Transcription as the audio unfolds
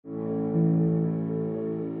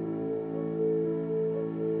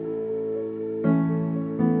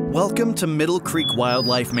Welcome to Middle Creek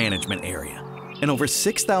Wildlife Management Area, an over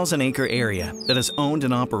 6,000-acre area that is owned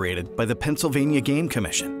and operated by the Pennsylvania Game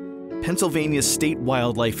Commission, Pennsylvania's state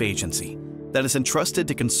wildlife agency that is entrusted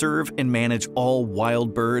to conserve and manage all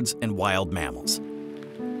wild birds and wild mammals.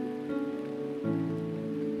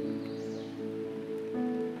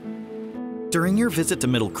 During your visit to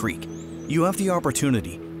Middle Creek, you have the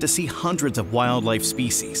opportunity to see hundreds of wildlife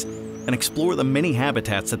species and explore the many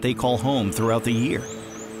habitats that they call home throughout the year.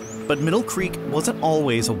 But Middle Creek wasn't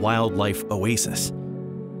always a wildlife oasis.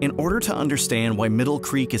 In order to understand why Middle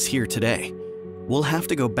Creek is here today, we'll have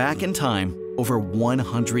to go back in time over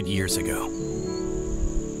 100 years ago.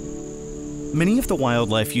 Many of the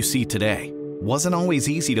wildlife you see today wasn't always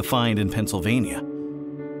easy to find in Pennsylvania.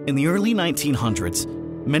 In the early 1900s,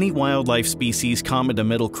 many wildlife species common to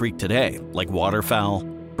Middle Creek today, like waterfowl,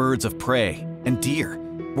 birds of prey, and deer,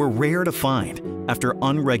 were rare to find after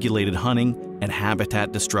unregulated hunting and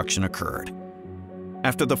habitat destruction occurred.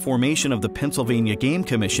 After the formation of the Pennsylvania Game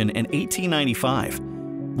Commission in 1895,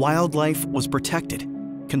 wildlife was protected,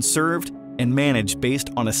 conserved, and managed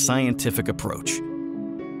based on a scientific approach.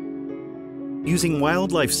 Using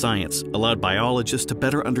wildlife science allowed biologists to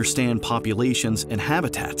better understand populations and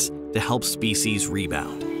habitats to help species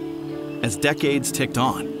rebound. As decades ticked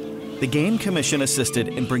on, the Game Commission assisted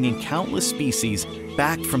in bringing countless species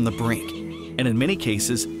back from the brink, and in many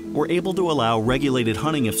cases were able to allow regulated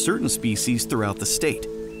hunting of certain species throughout the state.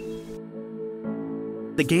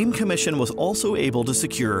 The Game Commission was also able to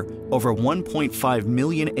secure over 1.5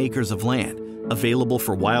 million acres of land available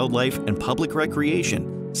for wildlife and public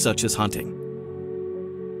recreation, such as hunting.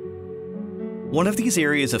 One of these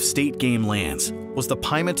areas of state game lands was the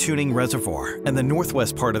Pymatuning Reservoir in the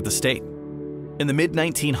northwest part of the state. In the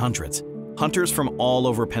mid-1900s, hunters from all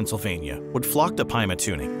over Pennsylvania would flock to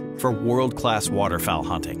Pymatuning for world-class waterfowl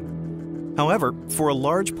hunting. However, for a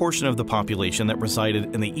large portion of the population that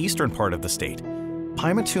resided in the eastern part of the state,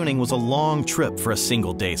 Pymatuning was a long trip for a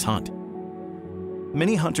single day's hunt.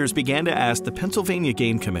 Many hunters began to ask the Pennsylvania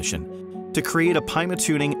Game Commission to create a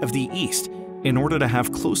Pymatuning of the East in order to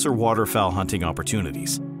have closer waterfowl hunting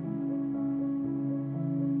opportunities.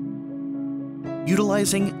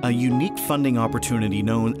 Utilizing a unique funding opportunity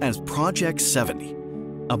known as Project 70,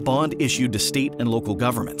 a bond issued to state and local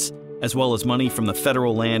governments, as well as money from the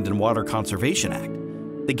Federal Land and Water Conservation Act,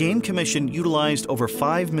 the Game Commission utilized over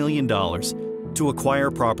 $5 million to acquire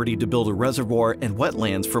property to build a reservoir and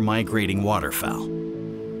wetlands for migrating waterfowl.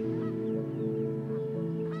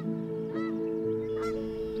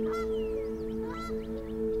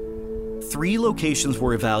 Three locations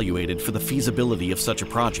were evaluated for the feasibility of such a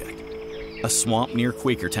project: a swamp near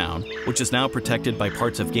Quakertown, which is now protected by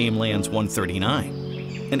parts of Game Lands 139,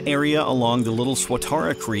 an area along the Little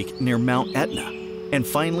Swatara Creek near Mount Etna, and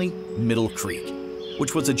finally, Middle Creek,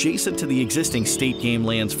 which was adjacent to the existing State Game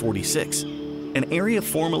Lands 46, an area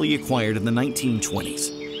formerly acquired in the 1920s.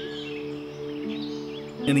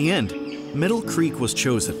 In the end, Middle Creek was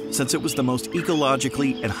chosen since it was the most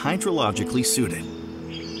ecologically and hydrologically suited.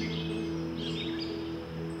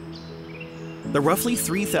 The roughly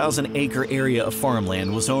 3,000-acre area of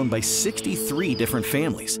farmland was owned by 63 different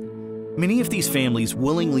families. Many of these families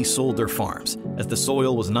willingly sold their farms, as the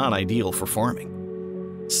soil was not ideal for farming.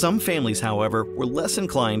 Some families, however, were less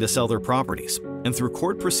inclined to sell their properties, and through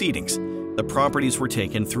court proceedings, the properties were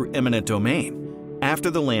taken through eminent domain after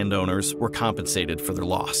the landowners were compensated for their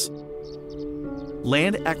loss.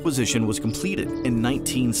 Land acquisition was completed in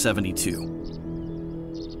 1972.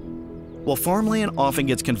 While farmland often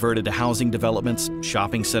gets converted to housing developments,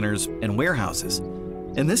 shopping centers, and warehouses,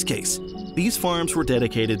 in this case, these farms were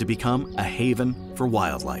dedicated to become a haven for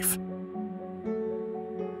wildlife.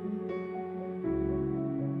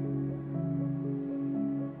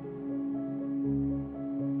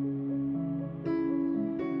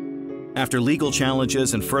 After legal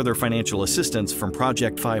challenges and further financial assistance from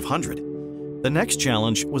Project 500, the next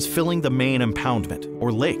challenge was filling the main impoundment,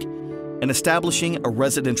 or lake, and establishing a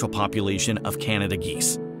residential population of Canada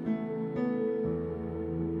geese.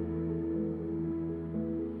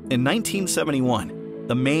 In 1971,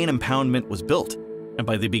 the main impoundment was built, and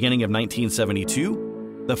by the beginning of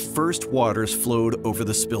 1972, the first waters flowed over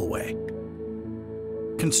the spillway.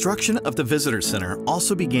 Construction of the Visitor Center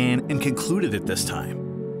also began and concluded at this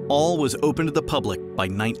time. All was open to the public by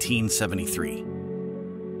 1973.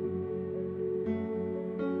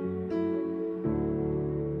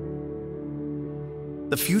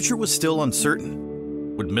 The future was still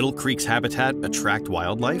uncertain. Would Middle Creek's habitat attract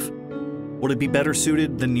wildlife? Would it be better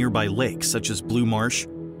suited than nearby lakes such as Blue Marsh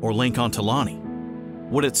or Lake Ontelaunee?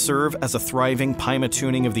 Would it serve as a thriving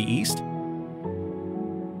Pymatuning of the East?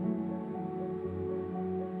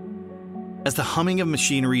 As the humming of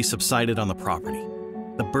machinery subsided on the property,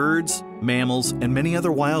 the birds, mammals, and many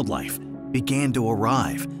other wildlife began to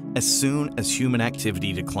arrive as soon as human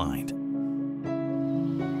activity declined.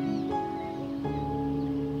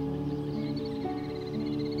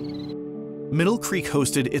 Middle Creek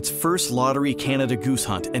hosted its first Lottery Canada goose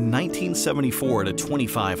hunt in 1974 to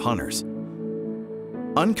 25 hunters.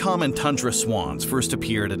 Uncommon tundra swans first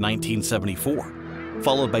appeared in 1974,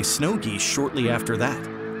 followed by snow geese shortly after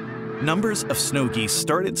that. Numbers of snow geese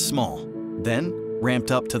started small, then ramped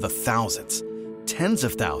up to the thousands, tens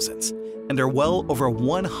of thousands, and are well over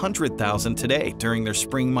 100,000 today during their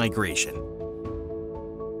spring migration.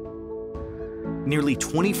 Nearly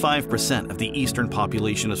 25% of the eastern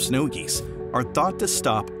population of snow geese are thought to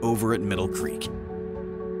stop over at Middle Creek.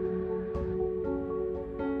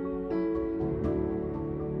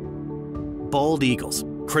 Bald eagles,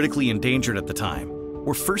 critically endangered at the time,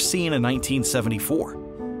 were first seen in 1974,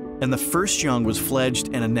 and the first young was fledged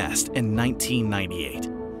in a nest in 1998.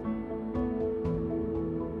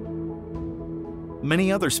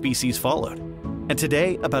 Many other species followed, and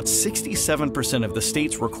today about 67% of the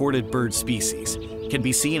state's recorded bird species can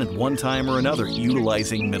be seen at one time or another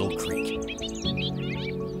utilizing Middle Creek.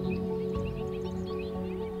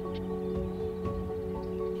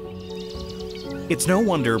 It's no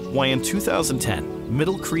wonder why in 2010,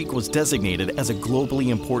 Middle Creek was designated as a globally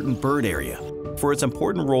important bird area for its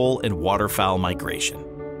important role in waterfowl migration.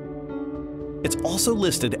 It's also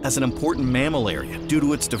listed as an important mammal area due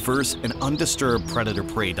to its diverse and undisturbed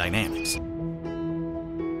predator-prey dynamics.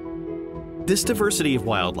 This diversity of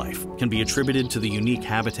wildlife can be attributed to the unique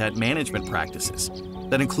habitat management practices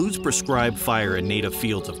that includes prescribed fire in native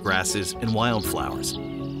fields of grasses and wildflowers,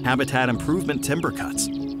 habitat improvement timber cuts,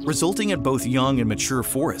 resulting in both young and mature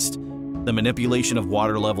forest, the manipulation of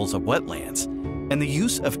water levels of wetlands, and the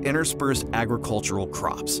use of interspersed agricultural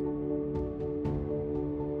crops.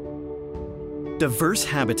 Diverse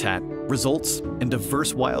habitat results in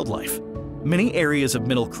diverse wildlife. Many areas of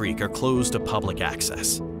Middle Creek are closed to public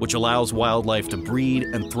access, which allows wildlife to breed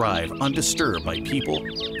and thrive undisturbed by people,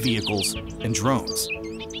 vehicles, and drones.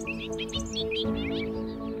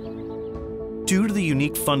 Due to the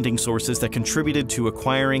unique funding sources that contributed to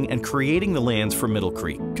acquiring and creating the lands for Middle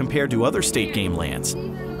Creek compared to other state game lands,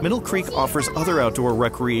 Middle Creek offers other outdoor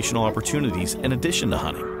recreational opportunities in addition to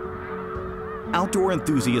hunting. Outdoor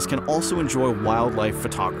enthusiasts can also enjoy wildlife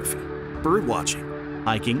photography, bird watching,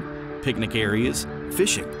 hiking, picnic areas,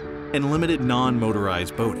 fishing, and limited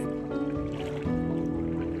non-motorized boating.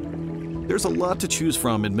 There's a lot to choose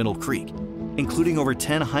from in Middle Creek, including over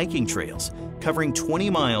 10 hiking trails covering 20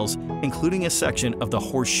 miles, including a section of the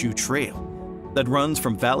Horseshoe Trail that runs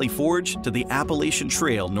from Valley Forge to the Appalachian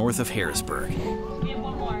Trail north of Harrisburg.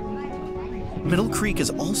 Middle Creek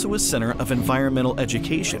is also a center of environmental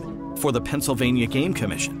education for the Pennsylvania Game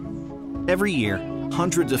Commission. Every year,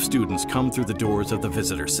 hundreds of students come through the doors of the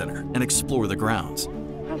Visitor Center and explore the grounds.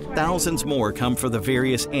 Thousands more come for the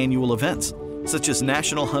various annual events, such as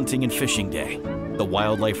National Hunting and Fishing Day, the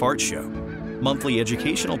Wildlife Art Show, monthly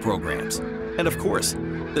educational programs, and of course,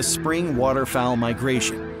 the spring waterfowl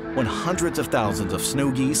migration, when hundreds of thousands of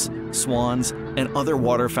snow geese, swans, and other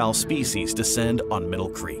waterfowl species descend on Middle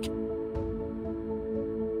Creek.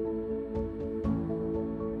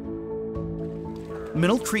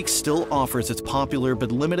 Middle Creek still offers its popular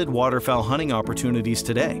but limited waterfowl hunting opportunities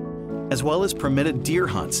today, as well as permitted deer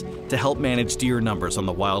hunts to help manage deer numbers on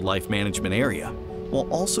the wildlife management area, while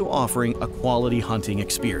also offering a quality hunting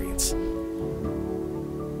experience.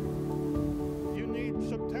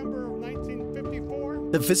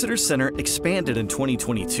 The Visitor Center expanded in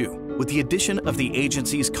 2022 with the addition of the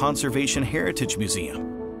agency's Conservation Heritage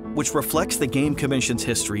Museum, which reflects the Game Commission's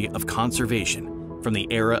history of conservation from the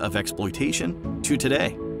era of exploitation to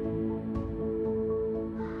today.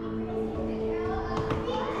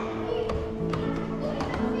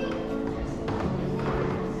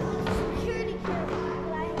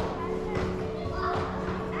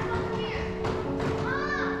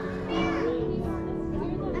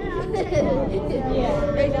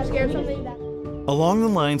 Along the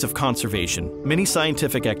lines of conservation, many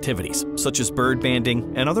scientific activities, such as bird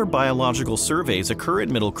banding and other biological surveys, occur at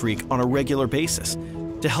Middle Creek on a regular basis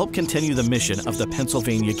to help continue the mission of the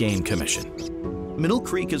Pennsylvania Game Commission. Middle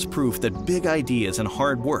Creek is proof that big ideas and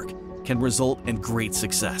hard work can result in great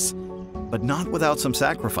success, but not without some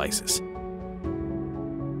sacrifices.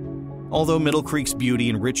 Although Middle Creek's beauty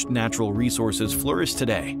and rich natural resources flourish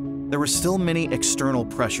today, there are still many external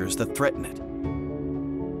pressures that threaten it.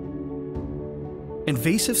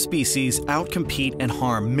 Invasive species outcompete and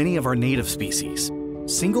harm many of our native species,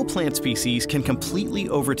 single plant species can completely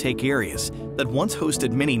overtake areas that once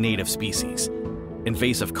hosted many native species.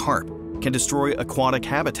 Invasive carp can destroy aquatic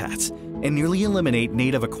habitats and nearly eliminate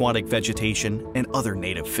native aquatic vegetation and other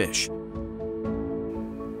native fish.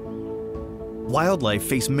 Wildlife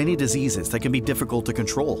face many diseases that can be difficult to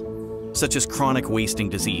control, such as chronic wasting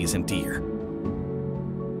disease in deer.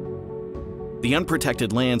 The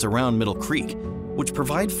unprotected lands around Middle Creek, which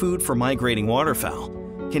provide food for migrating waterfowl,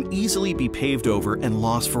 can easily be paved over and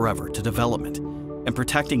lost forever to development, and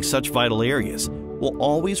protecting such vital areas will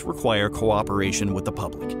always require cooperation with the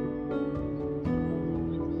public.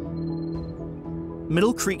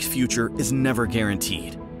 Middle Creek's future is never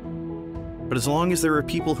guaranteed. But as long as there are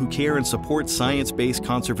people who care and support science-based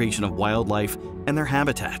conservation of wildlife and their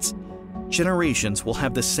habitats, generations will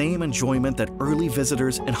have the same enjoyment that early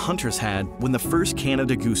visitors and hunters had when the first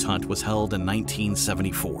Canada goose hunt was held in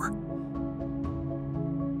 1974.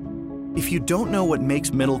 If you don't know what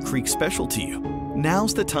makes Middle Creek special to you,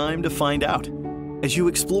 now's the time to find out. As you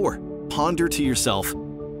explore, ponder to yourself,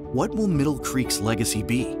 what will Middle Creek's legacy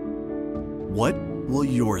be? What will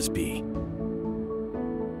yours be?